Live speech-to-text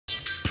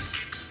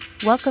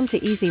Welcome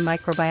to Easy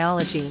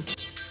Microbiology.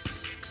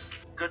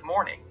 Good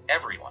morning,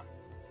 everyone.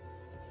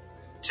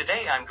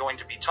 Today I'm going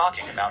to be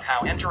talking about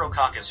how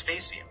Enterococcus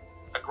faecium,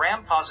 a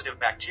gram-positive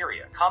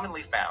bacteria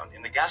commonly found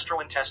in the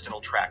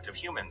gastrointestinal tract of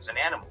humans and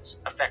animals,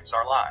 affects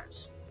our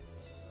lives.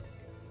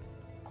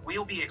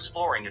 We'll be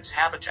exploring its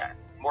habitat,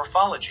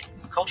 morphology,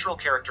 cultural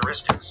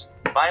characteristics,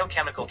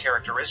 biochemical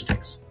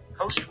characteristics,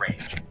 host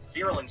range,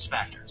 virulence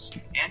factors,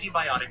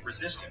 antibiotic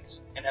resistance,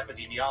 and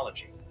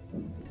epidemiology.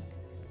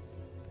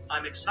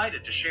 I'm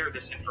excited to share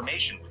this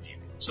information with you,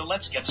 so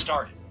let's get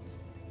started.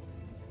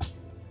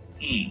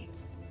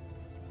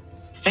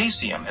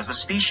 Faecium is a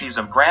species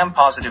of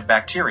gram-positive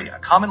bacteria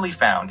commonly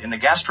found in the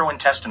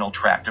gastrointestinal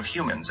tract of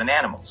humans and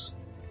animals.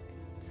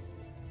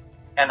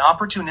 An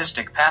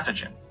opportunistic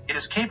pathogen, it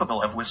is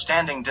capable of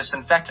withstanding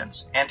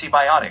disinfectants,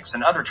 antibiotics,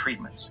 and other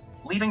treatments,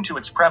 leading to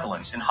its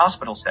prevalence in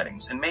hospital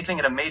settings and making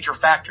it a major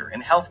factor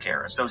in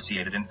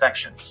healthcare-associated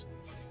infections.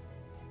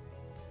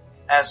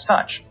 As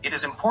such, it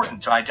is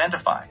important to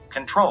identify,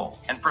 control,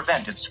 and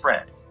prevent its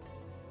spread.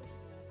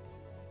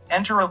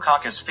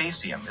 Enterococcus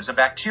faecium is a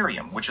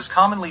bacterium which is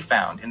commonly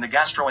found in the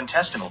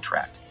gastrointestinal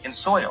tract, in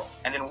soil,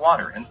 and in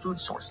water and food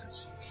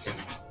sources.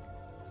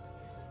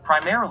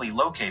 Primarily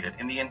located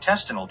in the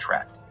intestinal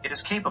tract, it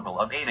is capable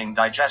of aiding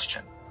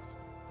digestion.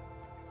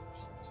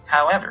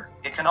 However,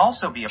 it can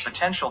also be a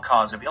potential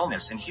cause of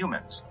illness in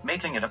humans,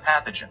 making it a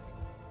pathogen.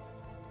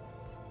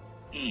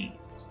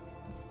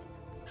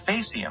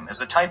 Faecium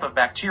is a type of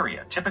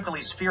bacteria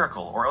typically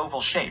spherical or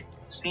oval-shaped,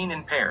 seen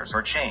in pairs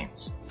or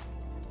chains.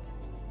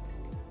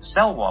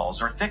 Cell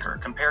walls are thicker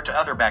compared to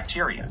other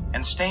bacteria,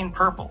 and stain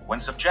purple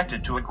when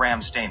subjected to a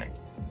gram staining.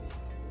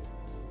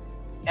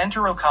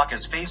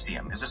 Enterococcus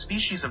faecium is a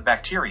species of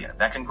bacteria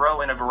that can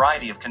grow in a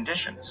variety of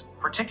conditions,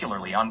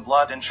 particularly on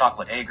blood and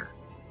chocolate agar.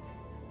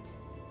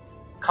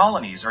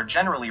 Colonies are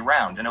generally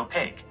round and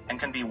opaque, and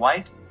can be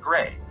white,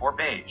 gray, or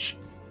beige.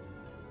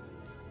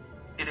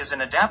 It is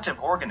an adaptive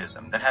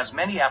organism that has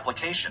many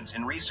applications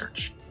in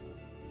research.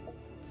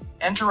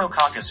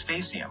 Enterococcus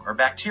faecium are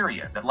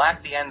bacteria that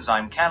lack the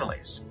enzyme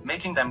catalase,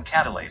 making them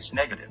catalase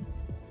negative.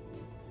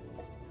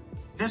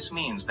 This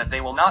means that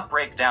they will not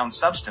break down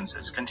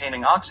substances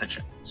containing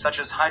oxygen, such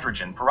as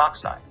hydrogen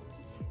peroxide.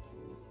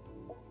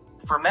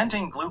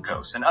 Fermenting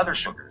glucose and other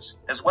sugars,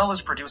 as well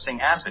as producing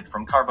acid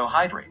from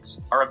carbohydrates,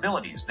 are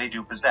abilities they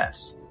do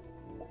possess.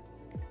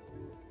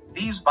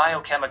 These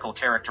biochemical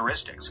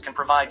characteristics can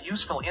provide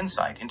useful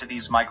insight into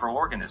these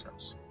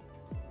microorganisms.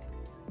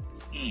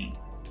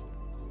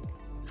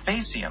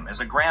 Faecium is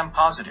a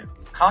gram-positive,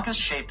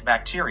 coccus-shaped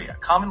bacteria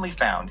commonly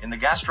found in the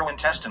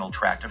gastrointestinal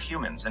tract of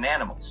humans and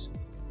animals.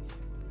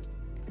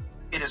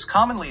 It is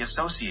commonly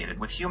associated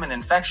with human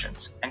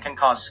infections and can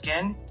cause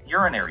skin,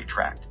 urinary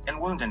tract,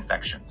 and wound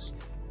infections.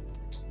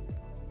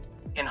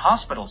 In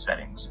hospital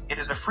settings, it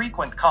is a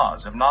frequent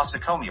cause of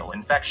nosocomial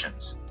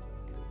infections.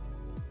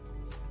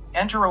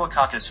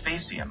 Enterococcus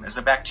faecium is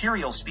a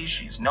bacterial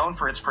species known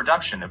for its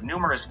production of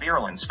numerous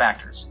virulence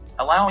factors,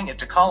 allowing it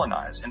to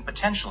colonize and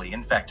potentially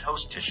infect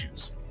host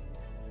tissues.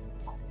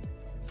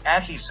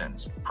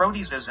 Adhesins,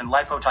 proteases, and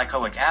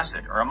lipoteichoic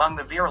acid are among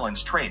the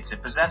virulence traits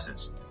it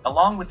possesses,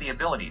 along with the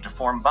ability to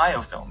form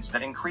biofilms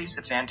that increase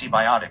its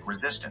antibiotic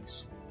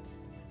resistance.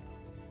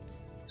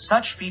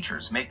 Such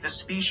features make this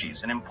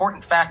species an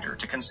important factor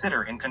to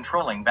consider in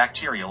controlling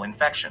bacterial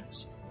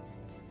infections.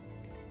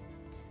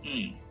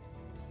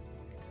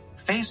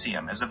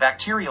 Faecium is a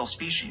bacterial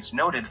species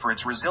noted for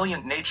its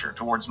resilient nature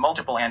towards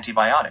multiple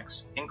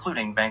antibiotics,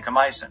 including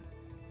vancomycin.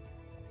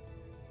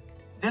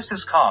 This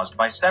is caused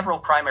by several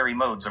primary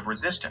modes of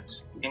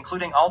resistance,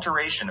 including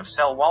alteration of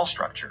cell wall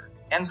structure,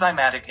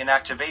 enzymatic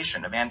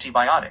inactivation of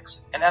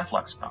antibiotics, and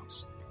efflux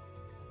pumps.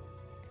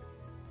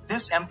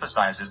 This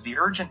emphasizes the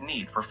urgent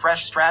need for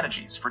fresh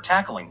strategies for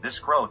tackling this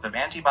growth of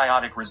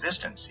antibiotic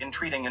resistance in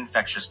treating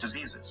infectious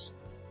diseases.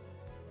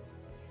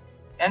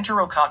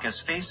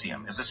 Enterococcus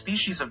faecium is a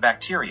species of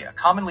bacteria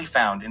commonly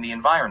found in the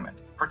environment,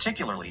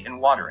 particularly in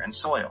water and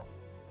soil.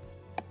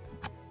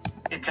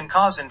 It can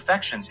cause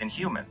infections in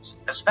humans,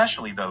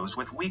 especially those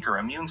with weaker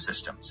immune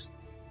systems.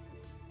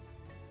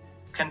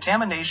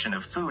 Contamination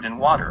of food and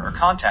water or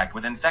contact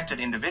with infected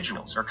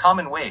individuals are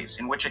common ways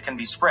in which it can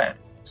be spread,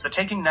 so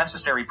taking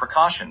necessary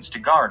precautions to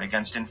guard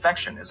against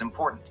infection is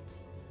important.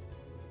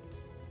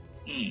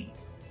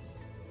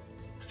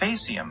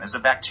 Faecium is a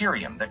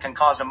bacterium that can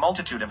cause a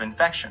multitude of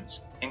infections,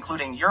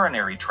 including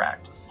urinary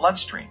tract,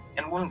 bloodstream,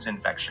 and wounds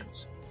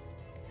infections.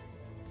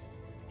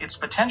 Its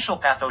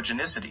potential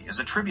pathogenicity is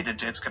attributed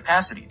to its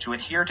capacity to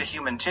adhere to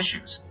human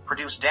tissues,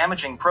 produce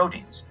damaging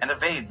proteins, and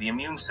evade the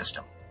immune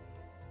system.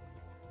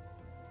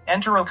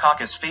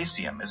 Enterococcus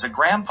faecium is a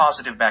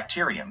gram-positive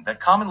bacterium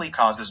that commonly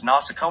causes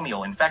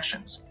nosocomial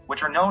infections,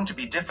 which are known to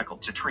be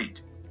difficult to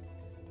treat.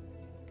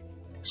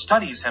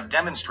 Studies have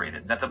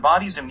demonstrated that the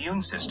body's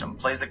immune system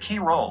plays a key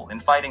role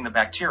in fighting the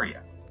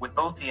bacteria, with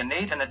both the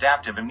innate and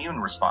adaptive immune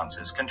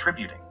responses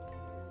contributing.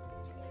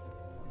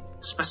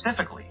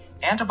 Specifically,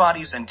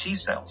 antibodies and T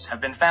cells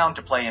have been found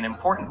to play an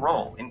important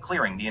role in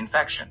clearing the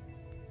infection.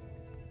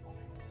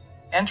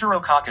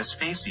 Enterococcus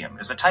faecium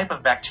is a type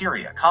of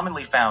bacteria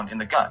commonly found in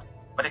the gut,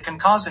 but it can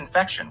cause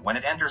infection when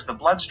it enters the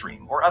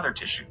bloodstream or other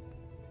tissue.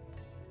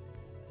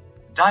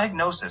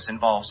 Diagnosis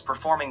involves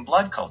performing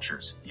blood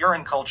cultures,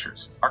 urine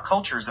cultures, or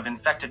cultures of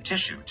infected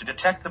tissue to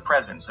detect the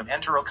presence of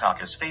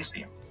Enterococcus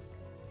faecium.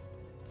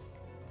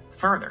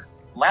 Further,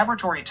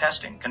 laboratory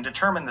testing can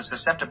determine the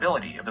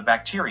susceptibility of the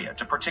bacteria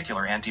to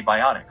particular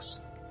antibiotics.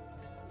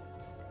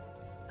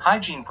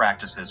 Hygiene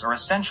practices are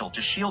essential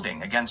to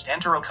shielding against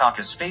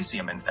Enterococcus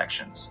faecium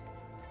infections.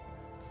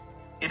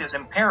 It is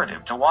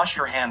imperative to wash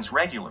your hands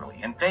regularly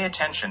and pay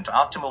attention to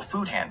optimal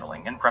food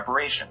handling and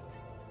preparation.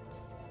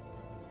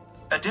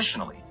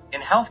 Additionally, in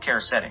healthcare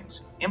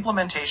settings,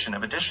 implementation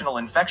of additional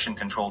infection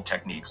control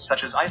techniques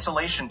such as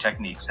isolation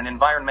techniques and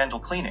environmental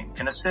cleaning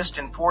can assist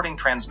in thwarting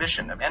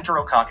transmission of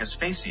Enterococcus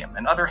faecium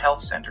and other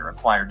health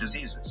center-acquired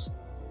diseases.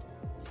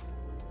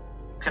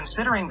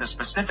 Considering the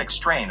specific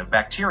strain of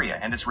bacteria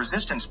and its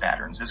resistance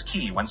patterns is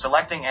key when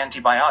selecting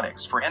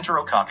antibiotics for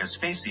Enterococcus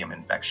faecium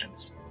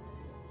infections.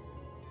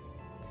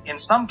 In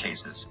some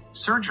cases,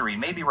 surgery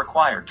may be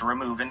required to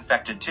remove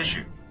infected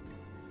tissue.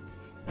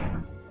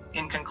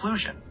 In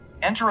conclusion,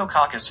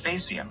 Enterococcus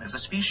faecium is a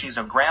species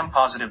of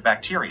gram-positive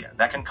bacteria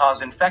that can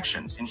cause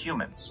infections in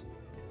humans.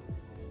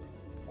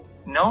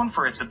 Known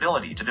for its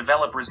ability to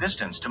develop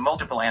resistance to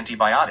multiple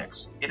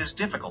antibiotics, it is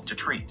difficult to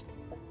treat.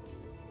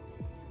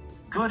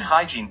 Good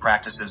hygiene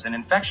practices and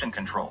infection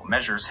control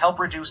measures help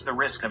reduce the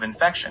risk of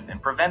infection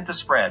and prevent the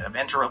spread of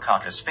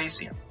Enterococcus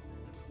faecium.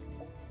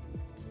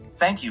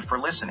 Thank you for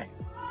listening.